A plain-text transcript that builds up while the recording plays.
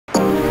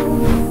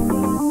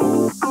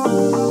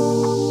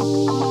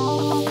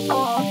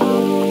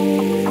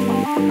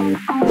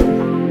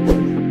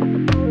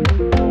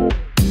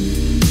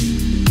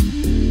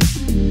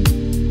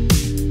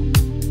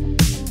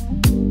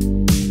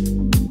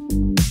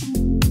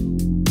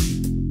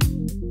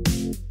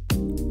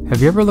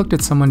Have you ever looked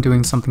at someone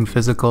doing something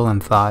physical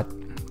and thought,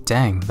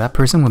 dang, that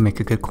person would make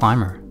a good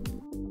climber?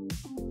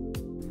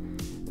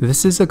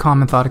 This is a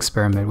common thought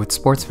experiment with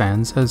sports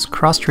fans, as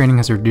cross-training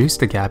has reduced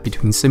the gap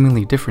between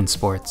seemingly different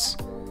sports.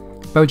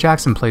 Bo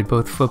Jackson played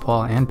both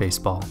football and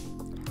baseball.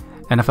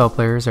 NFL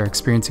players are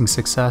experiencing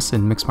success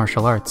in mixed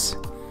martial arts.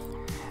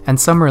 And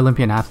summer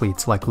Olympian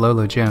athletes like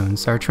LoLo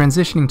Jones are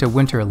transitioning to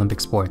winter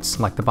Olympic sports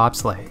like the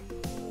bobsleigh.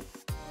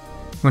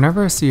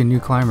 Whenever I see a new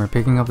climber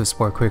picking up the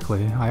sport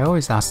quickly, I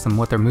always ask them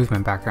what their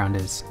movement background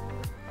is.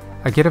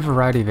 I get a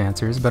variety of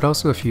answers, but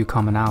also a few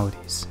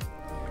commonalities.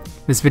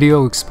 This video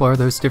will explore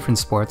those different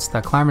sports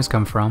that climbers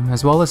come from,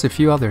 as well as a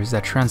few others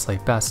that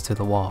translate best to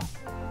the wall.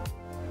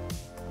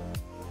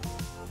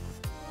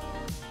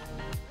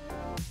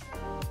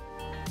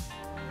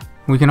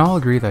 We can all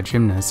agree that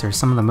gymnasts are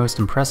some of the most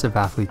impressive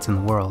athletes in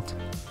the world.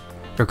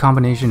 Their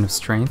combination of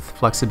strength,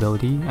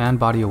 flexibility, and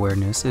body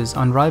awareness is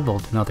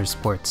unrivaled in other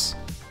sports.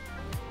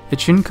 It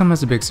shouldn't come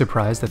as a big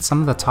surprise that some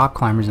of the top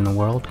climbers in the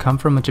world come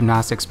from a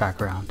gymnastics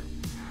background.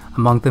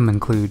 Among them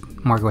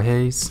include Margot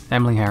Hayes,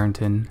 Emily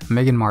Harrington,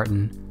 Megan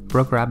Martin,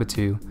 Brooke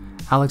Rabbitou,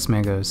 Alex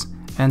Megos,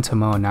 and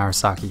Tomoe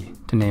Narasaki,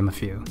 to name a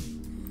few.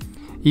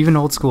 Even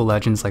old school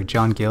legends like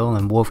John Gill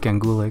and Wolfgang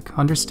Gulick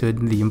understood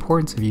the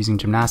importance of using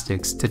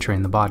gymnastics to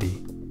train the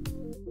body.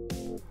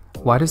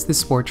 Why does this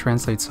sport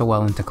translate so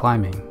well into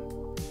climbing?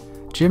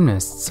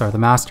 Gymnasts are the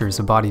masters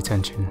of body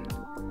tension.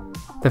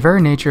 The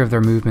very nature of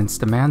their movements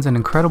demands an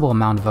incredible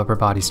amount of upper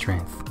body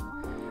strength.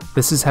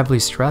 This is heavily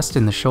stressed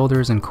in the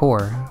shoulders and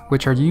core,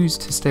 which are used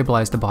to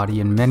stabilize the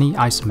body in many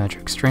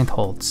isometric strength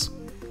holds.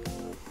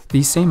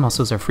 These same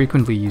muscles are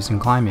frequently used in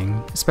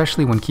climbing,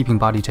 especially when keeping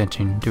body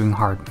tension doing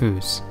hard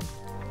moves.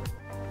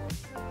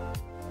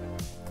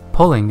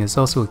 Pulling is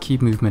also a key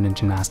movement in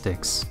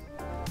gymnastics.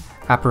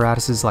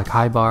 Apparatuses like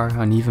high bar,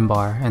 uneven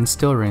bar, and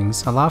still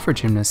rings allow for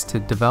gymnasts to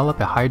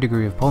develop a high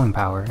degree of pulling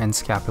power and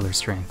scapular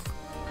strength.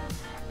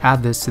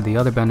 Add this to the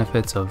other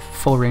benefits of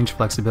full range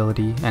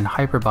flexibility and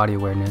hyper body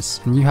awareness,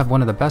 and you have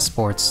one of the best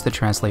sports to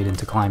translate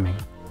into climbing.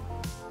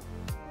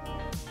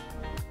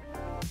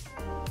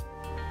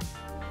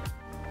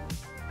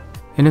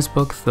 In his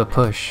book, The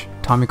Push,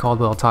 Tommy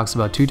Caldwell talks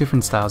about two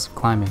different styles of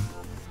climbing: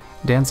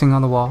 dancing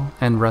on the wall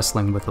and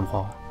wrestling with the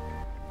wall.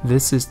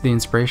 This is the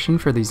inspiration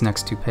for these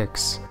next two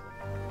picks.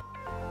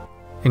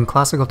 In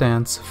classical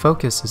dance,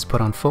 focus is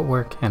put on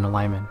footwork and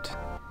alignment.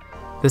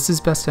 This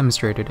is best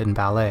demonstrated in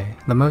ballet,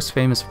 the most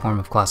famous form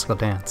of classical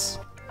dance.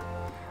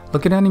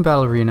 Look at any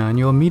ballerina and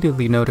you'll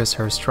immediately notice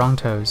her strong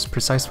toes,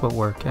 precise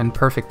footwork, and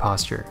perfect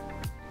posture.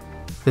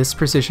 This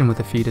precision with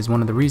the feet is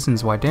one of the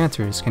reasons why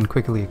dancers can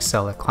quickly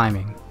excel at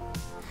climbing.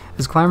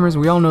 As climbers,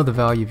 we all know the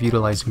value of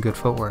utilizing good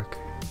footwork.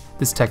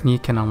 This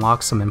technique can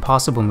unlock some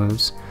impossible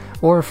moves,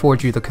 or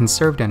afford you the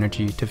conserved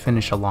energy to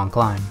finish a long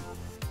climb.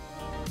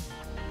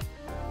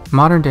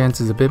 Modern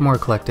dance is a bit more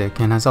eclectic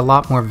and has a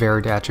lot more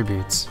varied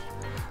attributes.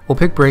 We'll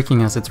pick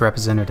breaking as its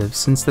representative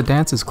since the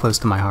dance is close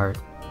to my heart.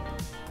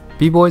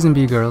 B-boys and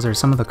B-girls are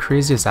some of the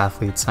craziest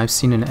athletes I've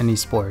seen in any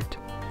sport.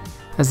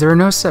 As there are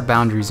no set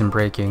boundaries in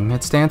breaking,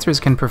 its dancers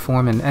can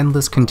perform an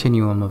endless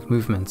continuum of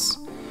movements,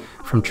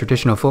 from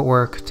traditional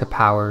footwork to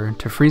power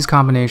to freeze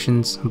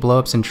combinations,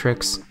 blow-ups and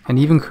tricks, and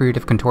even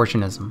creative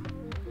contortionism.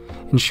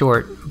 In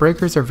short,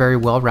 breakers are very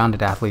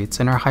well-rounded athletes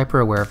and are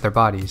hyper-aware of their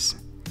bodies.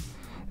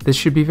 This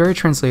should be very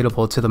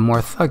translatable to the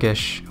more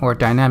thuggish or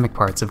dynamic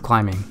parts of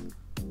climbing.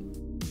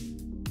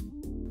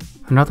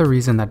 Another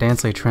reason that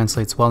dance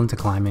translates well into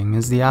climbing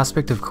is the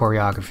aspect of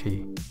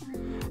choreography.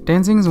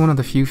 Dancing is one of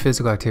the few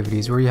physical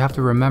activities where you have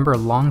to remember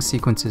long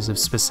sequences of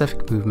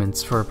specific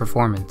movements for a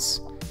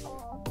performance.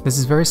 This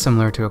is very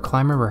similar to a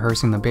climber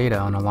rehearsing the beta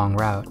on a long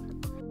route.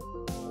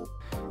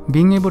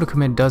 Being able to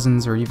commit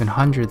dozens or even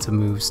hundreds of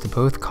moves to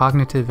both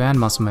cognitive and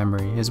muscle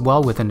memory is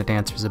well within a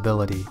dancer's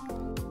ability.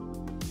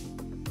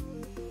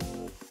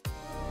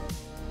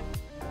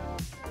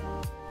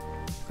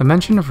 The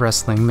mention of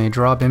wrestling may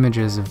draw up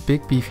images of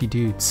big beefy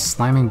dudes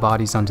slamming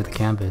bodies onto the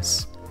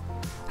canvas.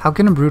 How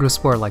can a brutal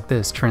sport like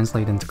this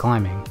translate into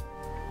climbing?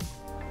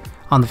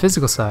 On the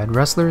physical side,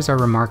 wrestlers are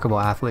remarkable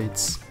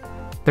athletes.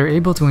 They're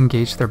able to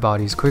engage their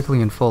bodies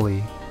quickly and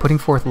fully, putting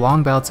forth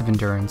long bouts of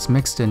endurance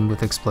mixed in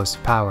with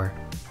explosive power.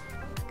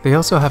 They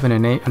also have an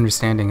innate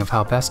understanding of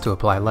how best to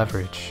apply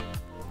leverage.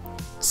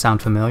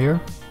 Sound familiar?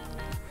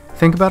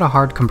 Think about a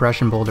hard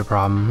compression boulder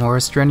problem or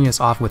a strenuous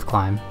off-width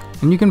climb,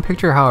 and you can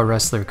picture how a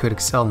wrestler could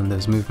excel in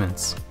those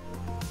movements.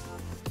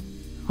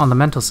 On the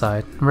mental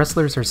side,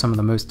 wrestlers are some of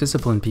the most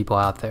disciplined people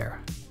out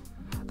there.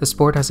 The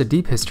sport has a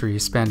deep history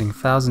spanning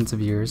thousands of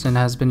years and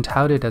has been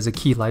touted as a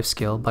key life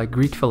skill by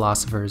Greek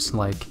philosophers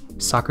like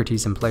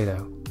Socrates and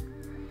Plato.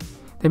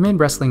 They made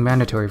wrestling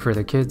mandatory for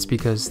their kids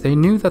because they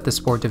knew that the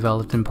sport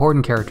developed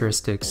important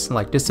characteristics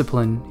like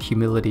discipline,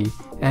 humility,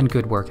 and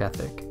good work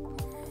ethic.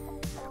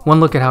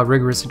 One look at how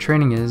rigorous the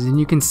training is and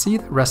you can see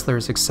that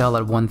wrestlers excel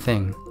at one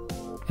thing: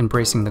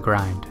 embracing the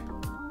grind.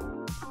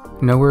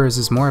 Nowhere is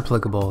this more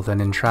applicable than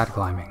in trad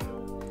climbing.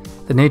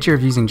 The nature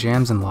of using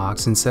jams and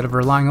locks instead of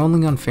relying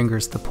only on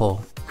fingers to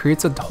pull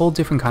creates a whole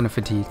different kind of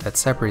fatigue that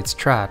separates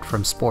trad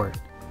from sport.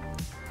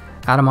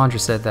 Adam Andra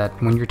said that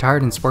when you're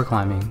tired in sport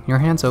climbing, your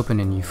hands open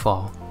and you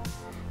fall.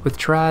 With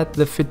trad,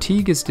 the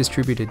fatigue is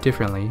distributed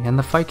differently and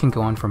the fight can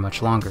go on for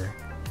much longer.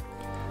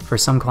 For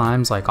some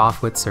climbs like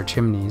offwits or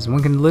chimneys,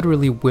 one can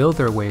literally will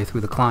their way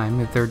through the climb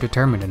if they're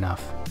determined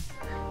enough.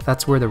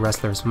 That's where the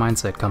wrestler's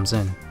mindset comes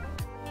in.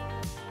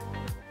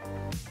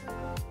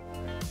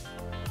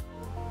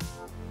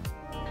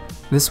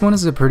 This one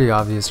is a pretty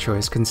obvious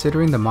choice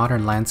considering the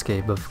modern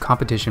landscape of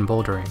competition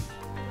bouldering.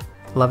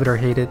 Love it or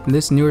hate it,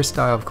 this newer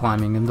style of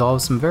climbing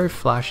involves some very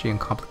flashy and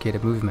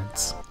complicated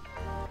movements.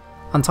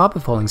 On top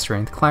of holding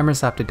strength,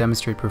 climbers have to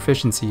demonstrate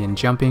proficiency in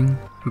jumping,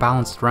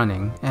 balanced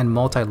running, and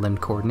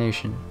multi-limbed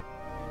coordination.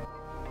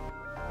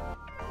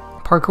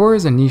 Parkour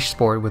is a niche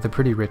sport with a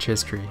pretty rich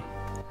history.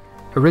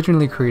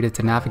 Originally created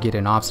to navigate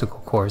an obstacle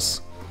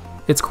course,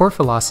 its core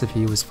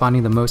philosophy was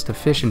finding the most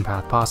efficient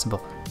path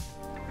possible.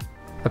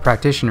 The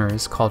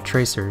practitioners, called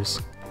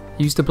tracers,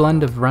 used a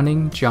blend of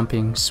running,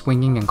 jumping,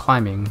 swinging, and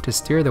climbing to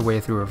steer their way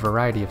through a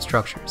variety of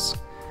structures,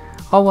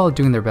 all while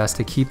doing their best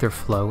to keep their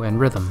flow and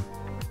rhythm.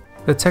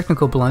 The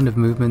technical blend of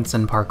movements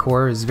and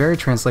parkour is very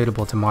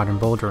translatable to modern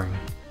bouldering,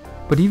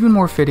 but even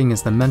more fitting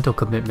is the mental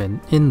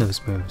commitment in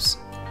those moves.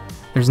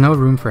 There's no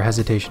room for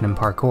hesitation in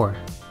parkour.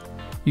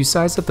 You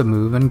size up the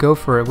move and go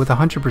for it with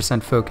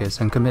 100%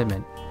 focus and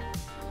commitment.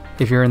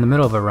 If you're in the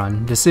middle of a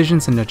run,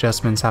 decisions and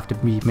adjustments have to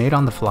be made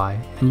on the fly,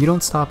 and you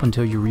don't stop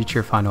until you reach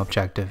your final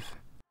objective.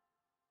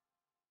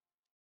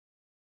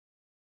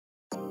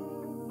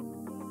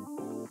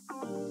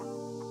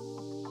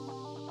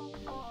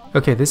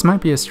 Okay, this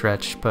might be a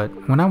stretch, but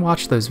when I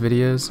watched those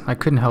videos, I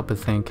couldn't help but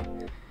think,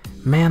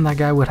 man, that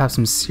guy would have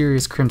some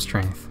serious crimp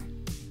strength.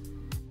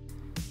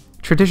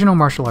 Traditional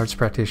martial arts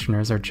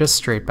practitioners are just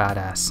straight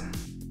badass.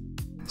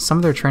 Some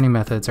of their training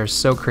methods are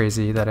so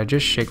crazy that I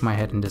just shake my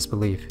head in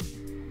disbelief.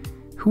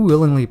 Who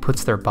willingly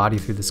puts their body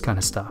through this kind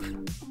of stuff?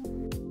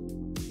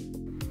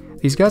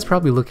 These guys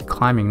probably look at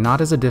climbing not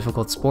as a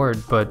difficult sport,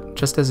 but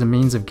just as a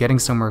means of getting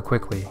somewhere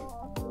quickly.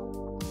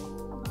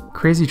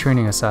 Crazy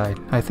training aside,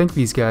 I think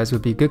these guys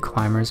would be good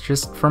climbers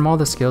just from all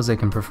the skills they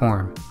can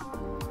perform.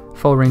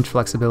 Full range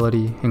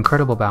flexibility,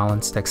 incredible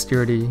balance,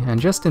 dexterity, and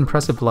just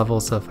impressive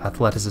levels of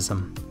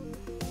athleticism.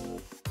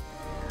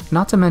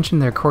 Not to mention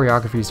their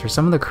choreographies are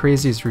some of the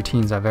craziest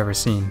routines I've ever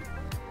seen.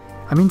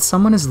 I mean,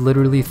 someone is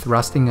literally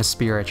thrusting a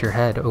spear at your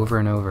head over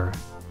and over.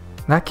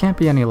 That can't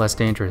be any less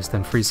dangerous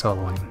than free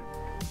soloing.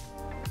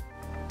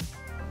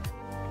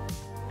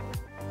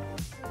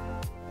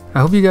 I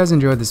hope you guys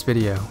enjoyed this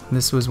video.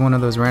 This was one of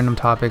those random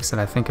topics that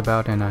I think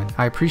about, and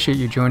I appreciate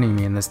you joining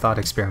me in this thought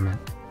experiment.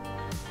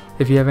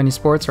 If you have any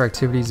sports or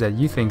activities that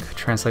you think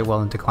translate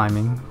well into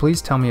climbing, please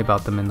tell me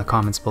about them in the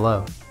comments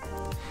below.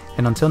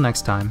 And until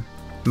next time,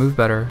 move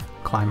better,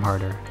 climb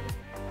harder.